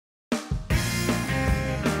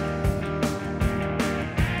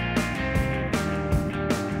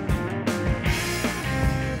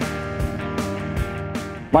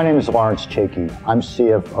My name is Lawrence Chakey. I'm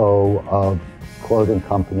CFO of clothing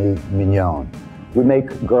company Mignone. We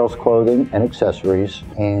make girls' clothing and accessories,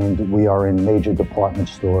 and we are in major department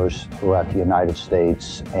stores throughout the United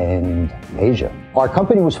States and Asia. Our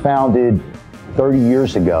company was founded 30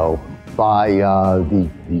 years ago by the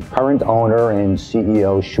current owner and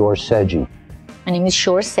CEO, Shore Seji. My name is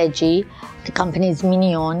Shore Seji. The company is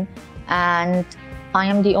Mignone, and I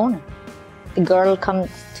am the owner. The girl comes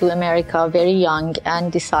to America very young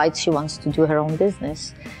and decides she wants to do her own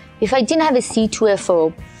business. If I didn't have a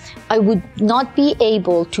C2FO, I would not be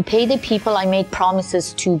able to pay the people I made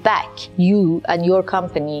promises to back. You and your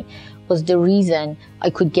company was the reason I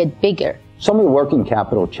could get bigger. Some of the working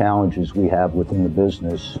capital challenges we have within the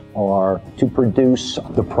business are to produce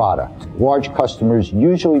the product. Large customers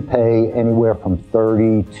usually pay anywhere from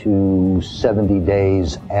 30 to 70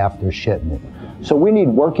 days after shipment. So we need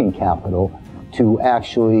working capital to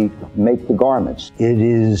actually make the garments. It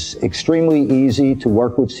is extremely easy to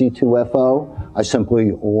work with C2FO. I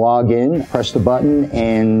simply log in, press the button,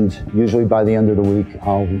 and usually by the end of the week,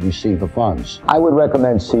 I'll receive the funds. I would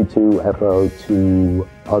recommend C2FO to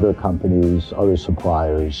other companies, other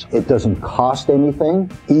suppliers. It doesn't cost anything,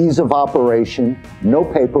 ease of operation, no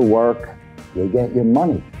paperwork, you get your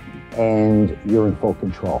money, and you're in full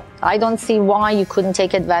control. I don't see why you couldn't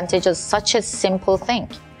take advantage of such a simple thing.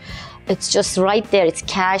 It's just right there. It's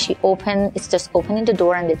cash. It's just opening the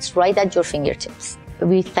door and it's right at your fingertips.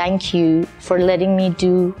 We thank you for letting me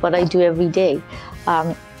do what I do every day.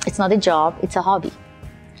 It's not a job, it's a hobby.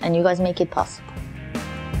 And you guys make it possible.